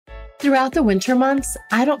Throughout the winter months,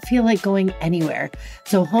 I don't feel like going anywhere,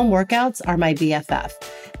 so home workouts are my BFF.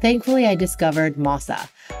 Thankfully, I discovered Mossa.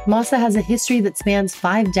 Mossa has a history that spans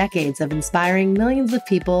 5 decades of inspiring millions of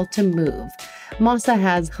people to move. Mossa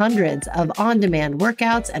has hundreds of on-demand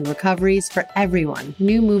workouts and recoveries for everyone,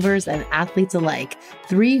 new movers and athletes alike,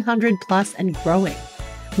 300 plus and growing.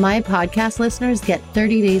 My podcast listeners get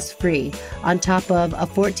 30 days free on top of a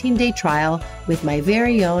 14-day trial with my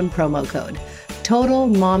very own promo code, Total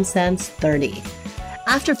Mom Sense 30.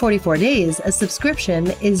 After 44 days, a subscription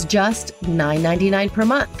is just $9.99 per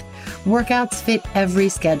month. Workouts fit every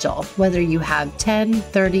schedule, whether you have 10,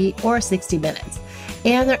 30, or 60 minutes.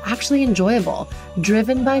 And they're actually enjoyable,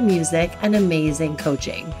 driven by music and amazing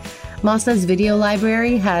coaching. Mossa's video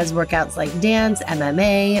library has workouts like dance,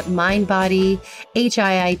 MMA, mind body,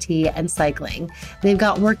 HIIT, and cycling. They've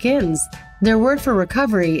got work-ins. Their word for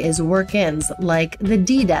recovery is work-ins, like the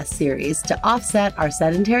D-Death series, to offset our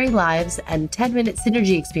sedentary lives, and 10-minute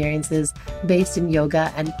synergy experiences based in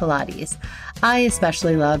yoga and Pilates. I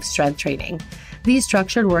especially love strength training. These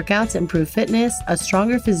structured workouts improve fitness, a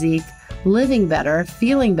stronger physique, living better,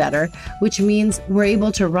 feeling better, which means we're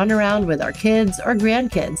able to run around with our kids or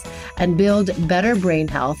grandkids and build better brain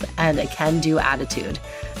health and a can-do attitude.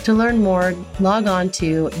 To learn more, log on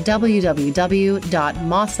to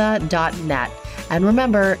www.mossa.net. And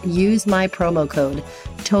remember, use my promo code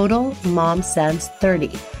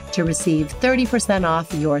TOTALMOMSENSE30 to receive 30%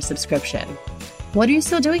 off your subscription. What are you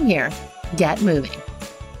still doing here? Get moving.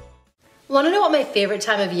 Want to know what my favorite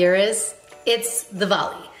time of year is? It's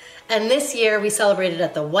Diwali. And this year we celebrated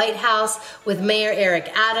at the White House with Mayor Eric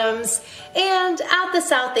Adams and at the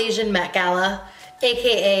South Asian Met Gala,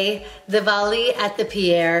 aka Diwali at the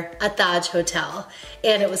Pierre at Taj Hotel.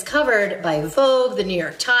 And it was covered by Vogue, the New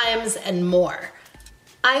York Times, and more.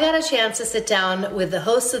 I got a chance to sit down with the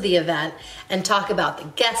hosts of the event and talk about the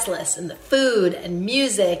guest list and the food and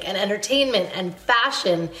music and entertainment and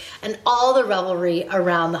fashion and all the revelry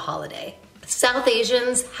around the holiday. South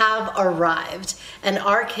Asians have arrived, and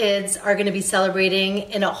our kids are going to be celebrating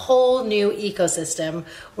in a whole new ecosystem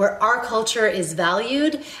where our culture is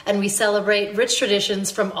valued and we celebrate rich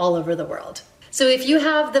traditions from all over the world. So if you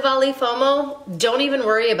have Diwali FOMO, don't even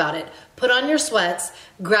worry about it. Put on your sweats,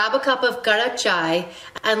 grab a cup of karak chai,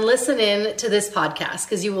 and listen in to this podcast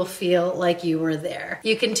because you will feel like you were there.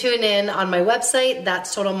 You can tune in on my website,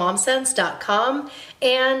 that's totalmomsense.com,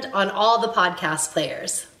 and on all the podcast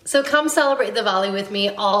players. So come celebrate Diwali with me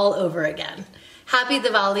all over again. Happy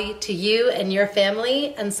Diwali to you and your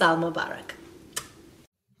family, and Sal Mubarak.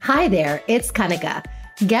 Hi there, it's Kanika.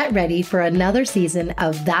 Get ready for another season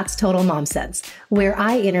of That's Total Mom Sense, where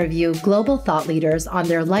I interview global thought leaders on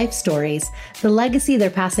their life stories, the legacy they're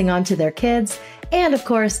passing on to their kids, and of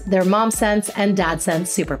course, their mom sense and dad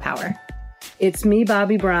sense superpower. It's me,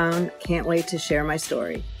 Bobby Brown. Can't wait to share my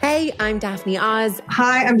story. Hey, I'm Daphne Oz.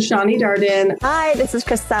 Hi, I'm Shani Darden. Hi, this is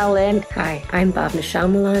Christelle Lynn. Hi, I'm Bhavna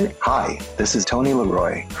Shalmalan. Hi, this is Tony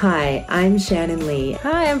Leroy. Hi, I'm Shannon Lee.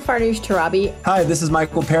 Hi, I'm Farnoosh Tarabi. Hi, this is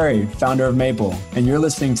Michael Perry, founder of Maple, and you're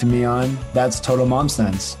listening to me on That's Total Mom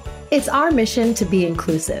Sense. It's our mission to be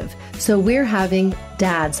inclusive, so we're having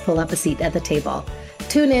dads pull up a seat at the table.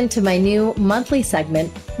 Tune in to my new monthly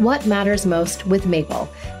segment, What Matters Most with Maple,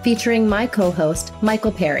 featuring my co-host,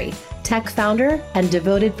 Michael Perry, tech founder and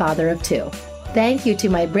devoted father of 2. Thank you to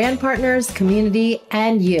my brand partners, community,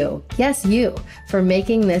 and you, yes, you, for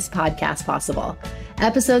making this podcast possible.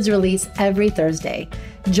 Episodes release every Thursday.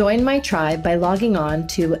 Join my tribe by logging on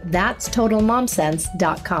to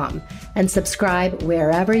thatstotalmomsense.com and subscribe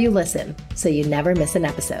wherever you listen so you never miss an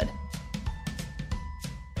episode.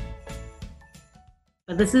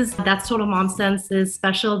 This is That's Total Mom Sense's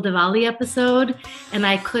special Diwali episode, and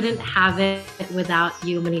I couldn't have it without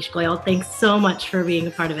you, Maneesh Goel. Thanks so much for being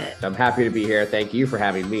a part of it. I'm happy to be here. Thank you for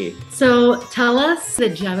having me. So tell us the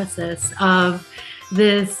genesis of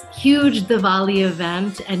this huge Diwali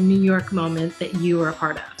event and New York moment that you were a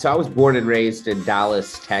part of. So I was born and raised in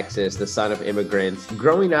Dallas, Texas, the son of immigrants.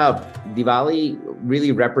 Growing up, Diwali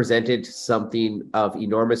really represented something of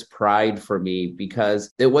enormous pride for me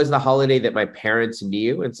because it was the holiday that my parents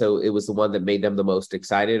knew. And so it was the one that made them the most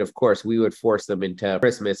excited. Of course, we would force them into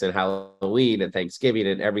Christmas and Halloween and Thanksgiving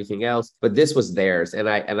and everything else, but this was theirs. And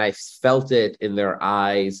I felt it in their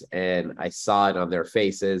eyes and I saw it on their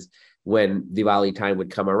faces when Diwali time would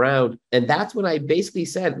come around. And that's when I basically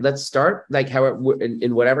said, let's start like how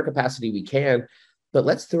in whatever capacity we can, but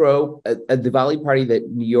let's throw a Diwali party that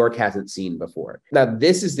New York hasn't seen before. Now,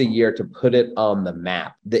 this is the year to put it on the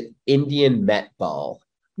map, the Indian Met Ball.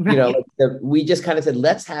 Right. You know, we just kind of said,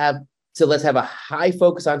 let's have a high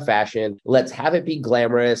focus on fashion. Let's have it be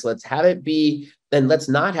glamorous. Let's have it be And let's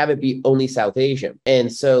not have it be only South Asian.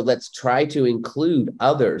 And so let's try to include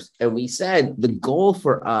others. And we said the goal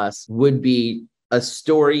for us would be a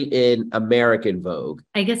story in American Vogue.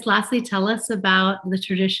 I guess lastly, tell us about the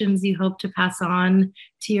traditions you hope to pass on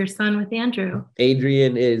to your son with Andrew.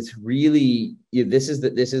 Adrian is really, this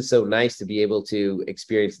is so nice to be able to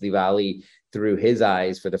experience Diwali through his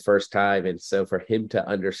eyes for the first time. And so for him to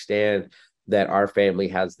understand that our family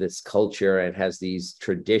has this culture and has these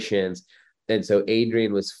traditions. And so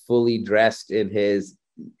Adrian was fully dressed in his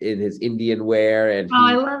Indian wear, and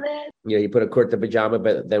I love it. He put a kurta pajama,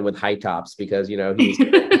 but then with high tops because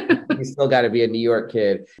he's still got to be a New York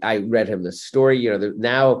kid. I read him the story.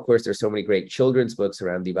 Now of course there's so many great children's books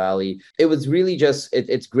around Diwali. It was really just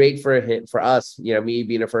it's great for us. Me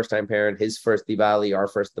being a first-time parent, his first Diwali, our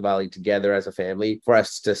first Diwali together as a family, for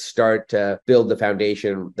us to start to build the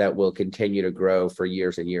foundation that will continue to grow for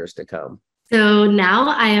years and years to come. So now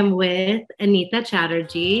I am with Anita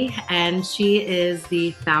Chatterjee, and she is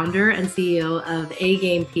the founder and CEO of A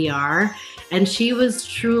Game PR. And she was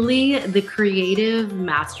truly the creative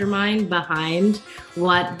mastermind behind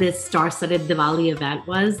what this star-studded Diwali event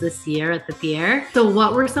was this year at the Pierre. So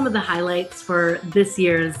what were some of the highlights for this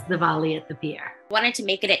year's Diwali at the Pierre? Wanted to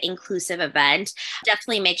make it an inclusive event.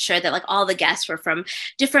 Definitely make sure that like all the guests were from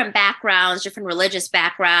different backgrounds, different religious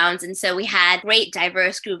backgrounds. And so we had a great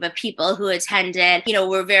diverse group of people who attended.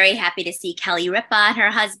 We're very happy to see Kelly Ripa and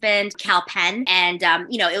her husband, Cal Penn. And,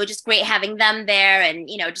 it was just great having them there and,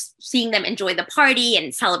 just seeing them enjoy the party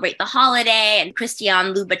and celebrate the holiday. And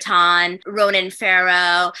Christian Louboutin, Ronan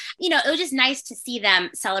Farrow, it was just nice to see them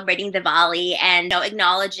celebrating Diwali and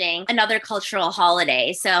acknowledging another cultural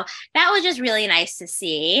holiday. So that was just really nice to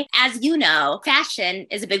see. As you know, fashion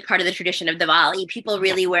is a big part of the tradition of Diwali. People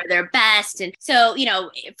really wear their best. And so,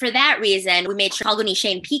 for that reason, we made sure Falguni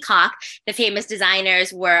Shane Peacock, the famous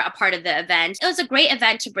designers, were a part of the event. It was a great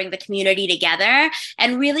event to bring the community together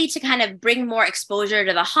and really to kind of bring more exposure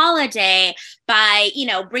to the holiday by,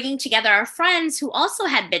 bringing together our friends who also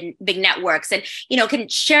had been big networks and, can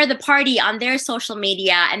share the party on their social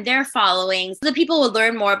media and their followings. So the people would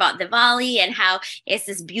learn more about Diwali and how it's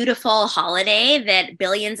this beautiful holiday that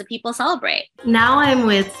billions of people celebrate. Now I'm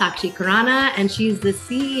with Sakshi Khurana, and she's the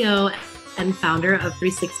CEO and founder of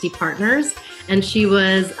 360 Partners. And she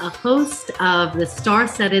was a host of the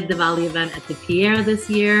star-studded Diwali event at the Pierre this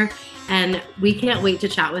year. And we can't wait to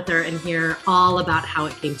chat with her and hear all about how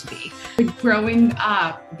it came to be. Growing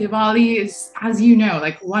up, Diwali is, as you know,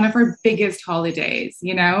 like one of our biggest holidays,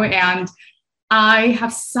 and I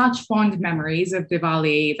have such fond memories of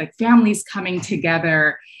Diwali, like families coming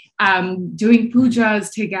together, doing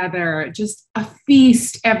pujas together, just a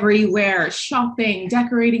feast everywhere, shopping,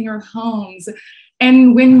 decorating your homes.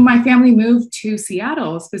 And when my family moved to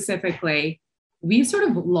Seattle specifically, we sort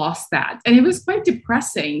of lost that. And it was quite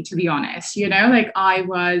depressing, to be honest.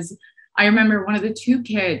 I remember one of the two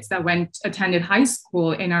kids that attended high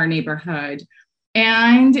school in our neighborhood.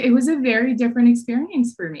 And it was a very different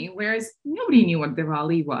experience for me, whereas nobody knew what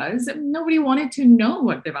Diwali was. Nobody wanted to know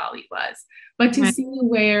what Diwali was. But to see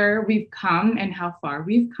where we've come and how far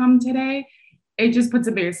we've come today, it just puts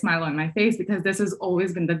a big smile on my face because this has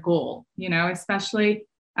always been the goal, especially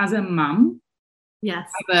as a mom.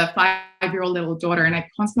 Yes. I have a 5-year-old little daughter, and I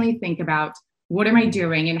constantly think about what am I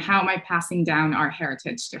doing and how am I passing down our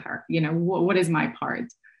heritage to her? What is my part?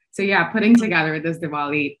 So yeah, putting together this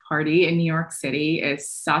Diwali party in New York City is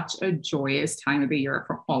such a joyous time of the year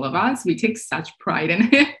for all of us. We take such pride in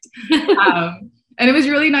it. And it was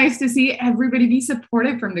really nice to see everybody be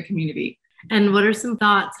supportive from the community. And what are some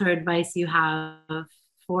thoughts or advice you have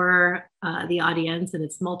for the audience? And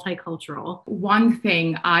it's multicultural. One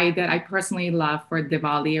thing that I personally love for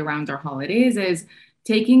Diwali around our holidays is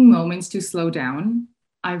taking moments to slow down.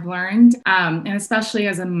 I've learned, and especially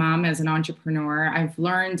as a mom, as an entrepreneur, I've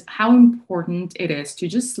learned how important it is to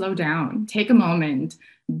just slow down, take a moment,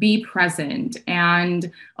 be present.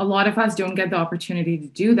 And a lot of us don't get the opportunity to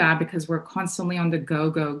do that because we're constantly on the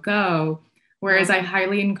go, go, go. Whereas I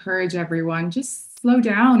highly encourage everyone, just slow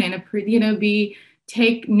down and,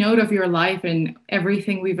 take note of your life and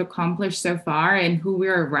everything we've accomplished so far and who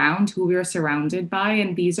we're around, who we're surrounded by.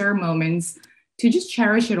 And these are moments to just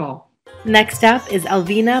cherish it all. Next up is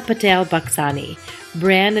Alvina Patel Baksani,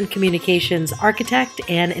 brand and communications architect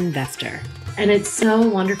and investor. And it's so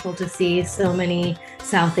wonderful to see so many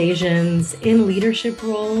South Asians in leadership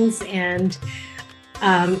roles and,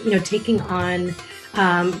 taking on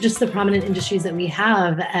just the prominent industries that we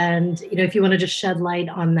have. And, if you want to just shed light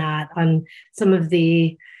on that, on some of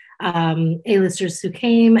the A-listers who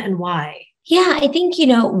came and why. Yeah, I think,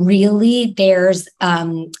 really there's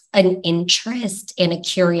an interest and a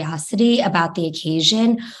curiosity about the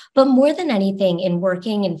occasion. But more than anything, in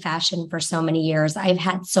working in fashion for so many years, I've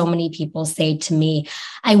had so many people say to me,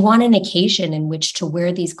 I want an occasion in which to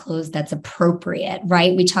wear these clothes that's appropriate,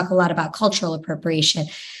 right? We talk a lot about cultural appropriation.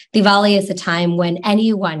 Diwali is a time when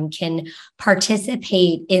anyone can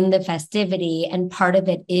participate in the festivity, and part of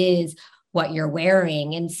it is what you're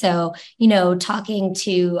wearing. And so, talking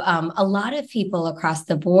to a lot of people across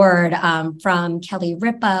the board, from Kelly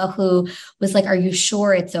Ripa, who was like, are you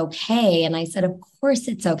sure it's okay? And I said, of course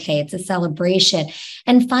it's okay. It's a celebration.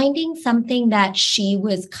 And finding something that she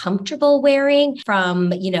was comfortable wearing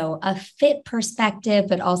from, a fit perspective,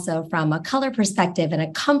 but also from a color perspective and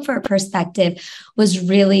a comfort perspective was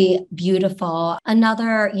really beautiful.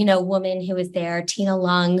 Another, woman who was there, Tina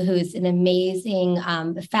Lung, who's an amazing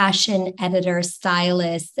fashion editor,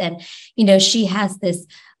 stylist. And, she has this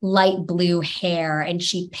light blue hair, and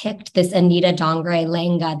she picked this Anita Dongre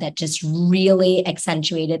lehenga that just really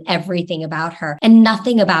accentuated everything about her, and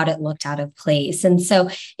nothing about it looked out of place. And so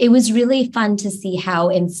it was really fun to see how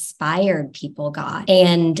inspired people got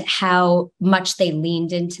and how much they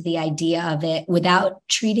leaned into the idea of it without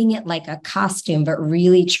treating it like a costume, but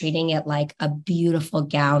really treating it like a beautiful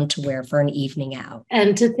gown to wear for an evening out.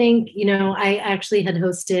 And to think, I actually had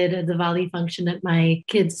hosted a Diwali function at my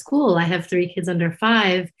kids' school. I have 3 kids under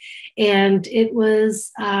 5. And it was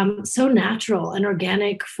so natural and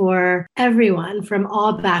organic for everyone from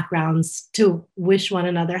all backgrounds to wish one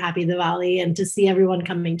another happy Diwali, and to see everyone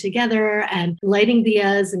coming together and lighting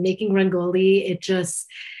diyas and making rangoli.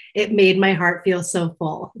 It made my heart feel so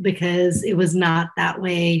full, because it was not that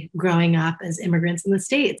way growing up as immigrants in the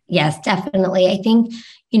States. Yes, definitely. I think,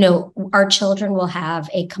 our children will have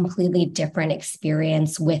a completely different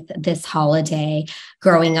experience with this holiday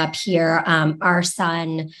growing up here. Our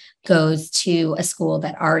son goes to a school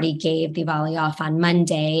that already gave Diwali off on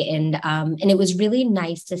Monday. And it was really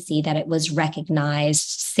nice to see that it was recognized.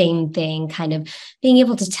 Same thing, kind of being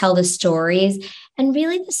able to tell the stories, and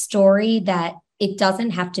really the story that it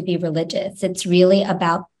doesn't have to be religious. It's really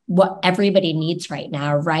about what everybody needs right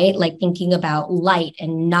now, right? Like thinking about light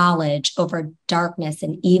and knowledge over darkness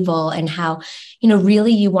and evil, and how,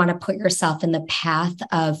 really you want to put yourself in the path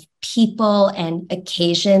of people and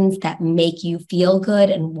occasions that make you feel good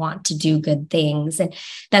and want to do good things. And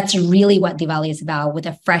that's really what Diwali is about, with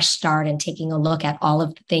a fresh start and taking a look at all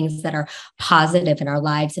of the things that are positive in our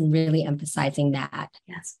lives and really emphasizing that.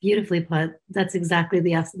 Yes, beautifully put. That's exactly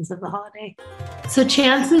the essence of the holiday. So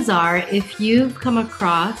chances are, if you've come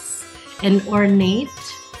across an ornate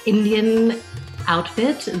Indian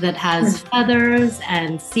outfit that has feathers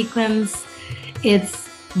and sequins, it's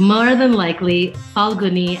more than likely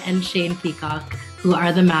Falguni and Shane Peacock, who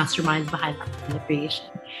are the masterminds behind the creation.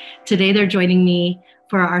 Today, they're joining me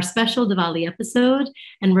for our special Diwali episode,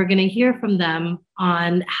 and we're going to hear from them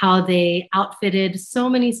on how they outfitted so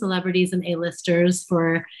many celebrities and A-listers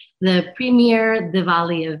for the premier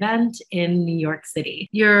Diwali event in New York City.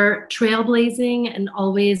 You're trailblazing and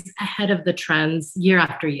always ahead of the trends year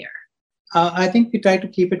after year. I think we try to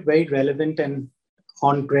keep it very relevant and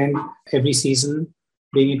on trend every season,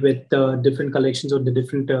 being it with different collections or the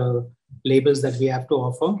different labels that we have to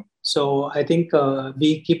offer. So I think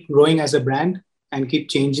we keep growing as a brand and keep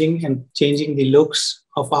changing the looks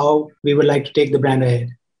of how we would like to take the brand ahead.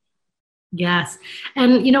 Yes.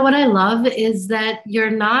 And what I love is that you're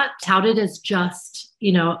not touted as just,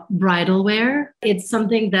 bridal wear. It's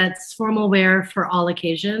something that's formal wear for all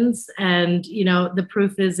occasions. And, the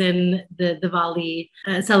proof is in the Diwali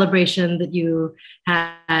celebration that you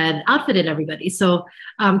had outfitted everybody. So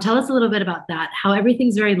tell us a little bit about that, how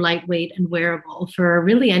everything's very lightweight and wearable for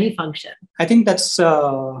really any function. I think that's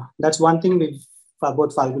one thing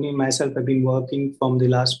both Falguni and myself have been working from the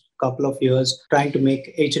last couple of years, trying to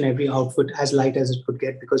make each and every outfit as light as it could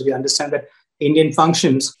get, because we understand that Indian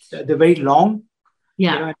functions, they're very long.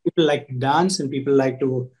 Yeah. And people like to dance and people like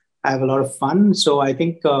to have a lot of fun. So I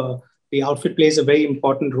think the outfit plays a very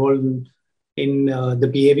important role in the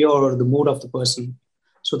behavior or the mood of the person.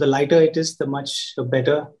 So the lighter it is, the much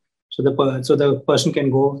better. So the person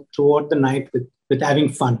can go throughout the night with having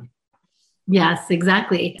fun. Yes,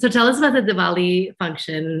 exactly. So tell us about the Diwali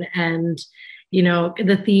function and,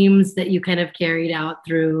 the themes that you kind of carried out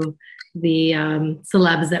through the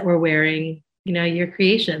celebs that were wearing, your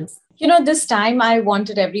creations. This time I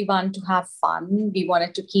wanted everyone to have fun. We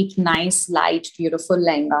wanted to keep nice, light, beautiful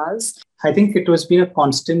lehengas. I think it was been a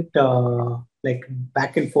constant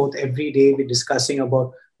back and forth every day. We're discussing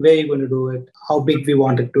about where you're going to do it, how big we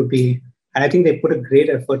want it to be. And I think they put a great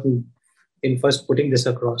effort in in first putting this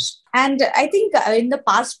across. And I think in the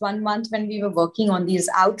past 1 month when we were working on these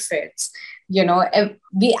outfits,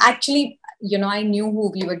 we actually, I knew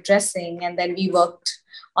who we were dressing, and then we worked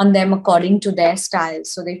on them according to their style.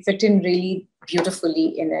 So they fit in really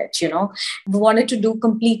beautifully in it. We wanted to do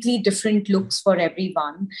completely different looks for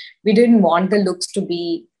everyone. We didn't want the looks to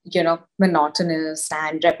be, monotonous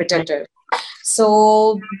and repetitive.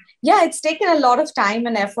 So yeah, it's taken a lot of time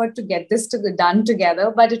and effort to get this done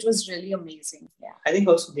together, but it was really amazing. Yeah, I think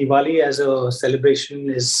also Diwali as a celebration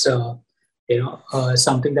is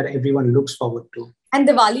something that everyone looks forward to. And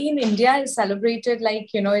Diwali in India is celebrated like,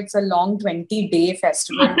 it's a long 20-day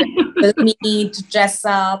festival where people meet, dress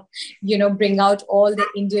up, bring out all the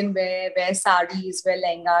Indian wear saris, wear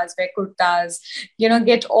lehengas, wear kurtas,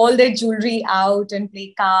 get all their jewelry out and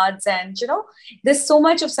play cards. And, there's so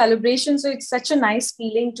much of celebration. So it's such a nice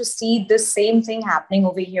feeling to see this same thing happening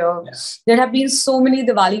over here. Yeah. There have been so many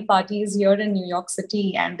Diwali parties here in New York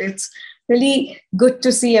City, and it's really good to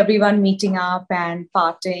see everyone meeting up and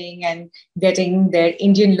partying and getting their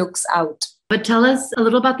Indian looks out. But tell us a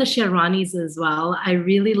little about the sherwanis as well. I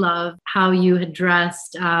really love how you had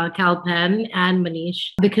dressed Kalpen and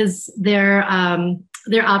Maneesh, because their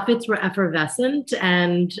outfits were effervescent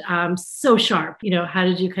and so sharp. How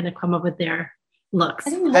did you kind of come up with their looks?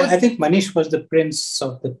 I think Maneesh was the prince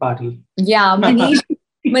of the party. Yeah,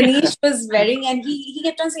 Maneesh was wearing, and he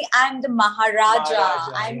kept on saying, I'm the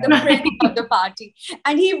Maharaja, I'm the prince of the party.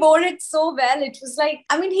 And he wore it so well. It was like,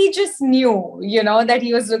 he just knew, that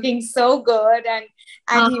he was looking so good, and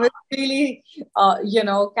he was really,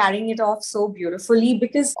 carrying it off so beautifully,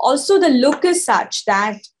 because also the look is such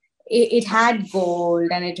that it had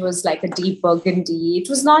gold and it was like a deep burgundy. It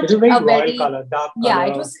was not a very royal color, dark color.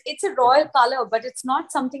 Yeah, it's a royal color, but it's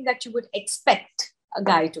not something that you would expect a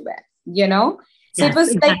guy to wear, So yes, it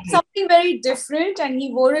was exactly. Like something very different, and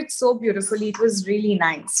he wore it so beautifully. It was really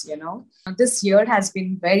nice, This year has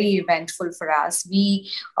been very eventful for us. We,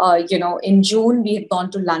 in June, we had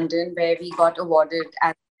gone to London, where we got awarded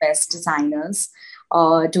as best designers,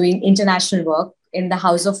 doing international work. In the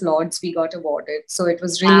House of Lords, we got awarded. So it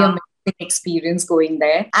was really amazing experience going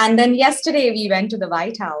there. And then yesterday we went to the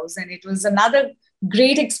White House, and it was another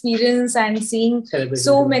great experience, and seeing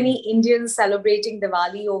so many Indians celebrating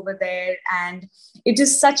Diwali over there. And it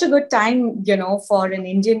is such a good time, for an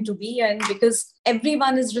Indian to be in, because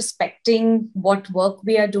everyone is respecting what work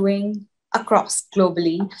we are doing across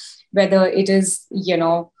globally, whether it is,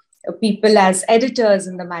 people as editors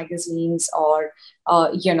in the magazines, or,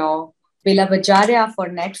 Beloved Acharia for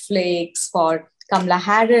Netflix, for Kamala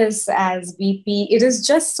Harris as VP. It is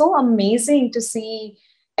just so amazing to see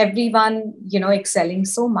everyone, excelling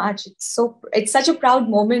so much. It's such a proud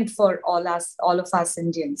moment for all of us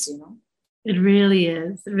Indians, It really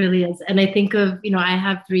is. It really is. And I think of, I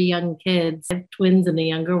have 3 young kids. I have twins and a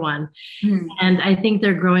younger one. And I think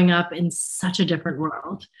they're growing up in such a different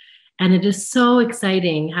world. And it is so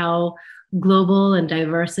exciting how global and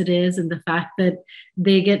diverse it is, and the fact that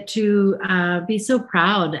they get to be so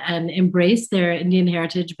proud and embrace their Indian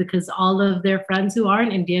heritage, because all of their friends who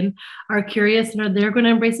aren't Indian are curious and they're going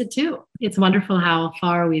to embrace it too. It's wonderful how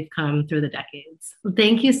far we've come through the decades. Well,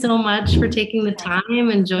 thank you so much for taking the time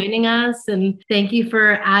and joining us, and thank you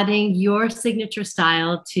for adding your signature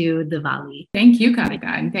style to Diwali. Thank you, Kanika,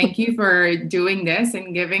 and thank you for doing this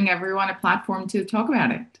and giving everyone a platform to talk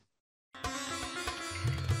about it.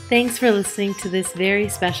 Thanks for listening to this very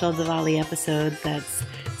special Diwali episode that's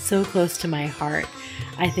so close to my heart.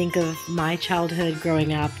 I think of my childhood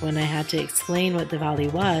growing up when I had to explain what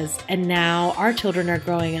Diwali was, and now our children are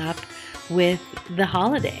growing up with the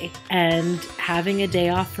holiday and having a day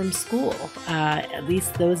off from school, at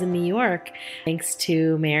least those in New York, thanks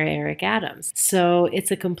to Mayor Eric Adams. So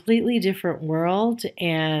it's a completely different world,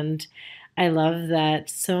 and I love that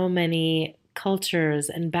so many cultures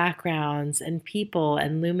and backgrounds and people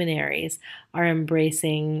and luminaries are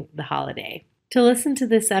embracing the holiday. To listen to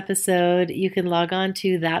this episode, you can log on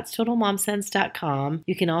to that'stotalmomsense.com.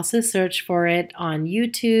 You can also search for it on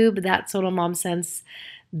YouTube, That's Total Mom Sense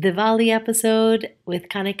Diwali episode with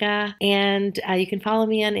Kanika, and you can follow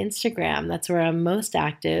me on Instagram. That's where I'm most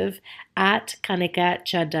active, at Kanika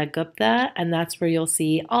Chadagupta, and that's where you'll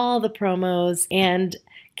see all the promos and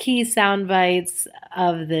key sound bites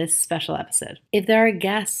of this special episode. If there are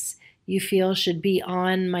guests you feel should be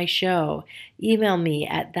on my show, email me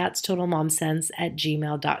at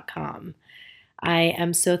that'stotalmomsense@gmail.com. I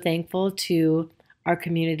am so thankful to our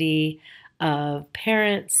community of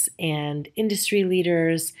parents and industry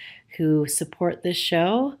leaders who support this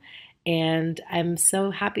show, and I'm so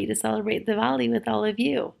happy to celebrate Diwali with all of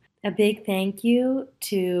you. A big thank you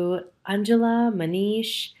to Anjula,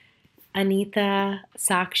 Maneesh, Anita,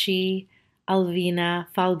 Sakshi, Alvina,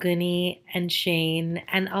 Falguni, and Shane,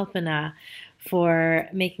 and Alpana for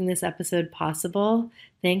making this episode possible.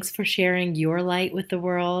 Thanks for sharing your light with the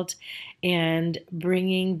world and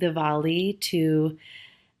bringing Diwali to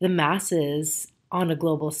the masses on a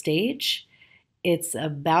global stage. It's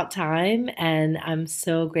about time, and I'm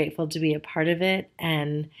so grateful to be a part of it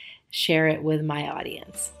and share it with my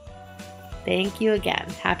audience. Thank you again.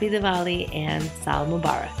 Happy Diwali and Sal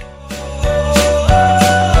Mubarak.